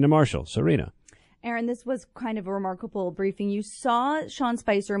ABC's Serena Marshall. Serena. Aaron, this was kind of a remarkable briefing. You saw Sean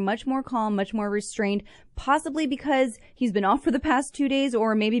Spicer much more calm, much more restrained, possibly because he's been off for the past 2 days,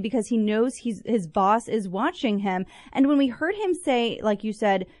 or maybe because he knows his boss is watching him. And when we heard him say, like you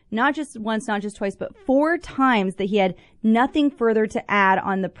said, not just once, not just twice, but 4 times that he had nothing further to add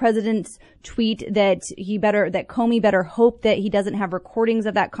on the president's tweet, that Comey better hope that he doesn't have recordings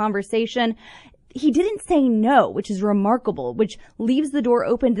of that conversation. He didn't say no, which is remarkable, which leaves the door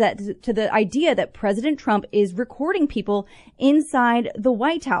open to the idea that President Trump is recording people inside the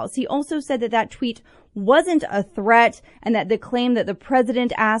White House. He also said that tweet wasn't a threat, and that the claim that the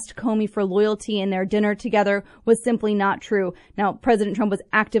president asked Comey for loyalty in their dinner together was simply not true. Now, President Trump was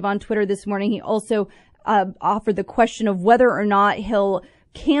active on Twitter this morning. He also offered the question of whether or not he'll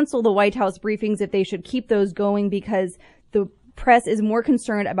cancel the White House briefings, if they should keep those going, because the press is more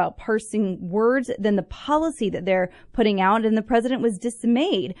concerned about parsing words than the policy that they're putting out, and the president was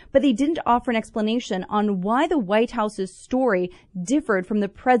dismayed. But they didn't offer an explanation on why the White House's story differed from the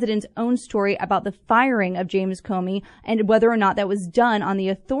president's own story about the firing of James Comey, and whether or not that was done on the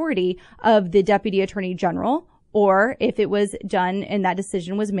authority of the Deputy Attorney General, or if it was done and that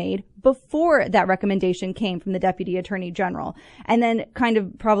decision was made before that recommendation came from the Deputy Attorney General. And then kind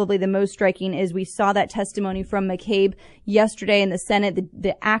of probably the most striking is we saw that testimony from McCabe yesterday in the Senate,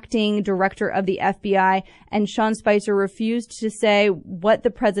 the acting director of the FBI, and Sean Spicer refused to say what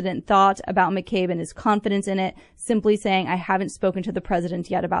the president thought about McCabe and his confidence in it, simply saying, I haven't spoken to the president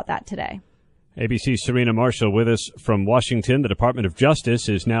yet about that today. ABC's Serena Marshall with us from Washington. The Department of Justice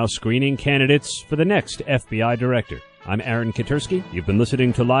is now screening candidates for the next FBI director. I'm Aaron Katursky. You've been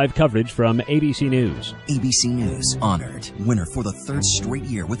listening to live coverage from ABC News. ABC News honored winner for the 3rd straight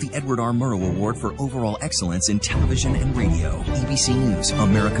year with the Edward R. Murrow Award for Overall Excellence in Television and Radio. ABC News,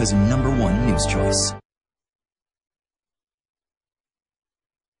 America's #1 news choice.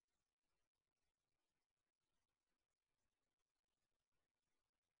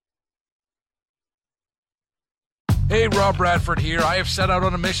 Hey, Rob Bradford here. I have set out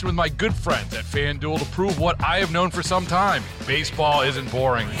on a mission with my good friends at FanDuel to prove what I have known for some time. Baseball isn't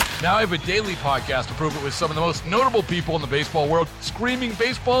boring. Now I have a daily podcast to prove it with some of the most notable people in the baseball world, screaming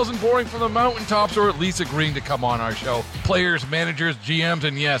baseball isn't boring from the mountaintops, or at least agreeing to come on our show. Players, managers, GMs,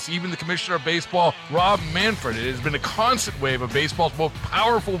 and yes, even the commissioner of baseball, Rob Manfred. It has been a constant wave of baseball's most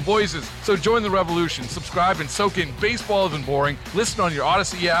powerful voices. So join the revolution. Subscribe and soak in Baseball Isn't Boring. Listen on your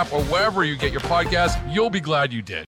Odyssey app or wherever you get your podcasts. You'll be glad you did.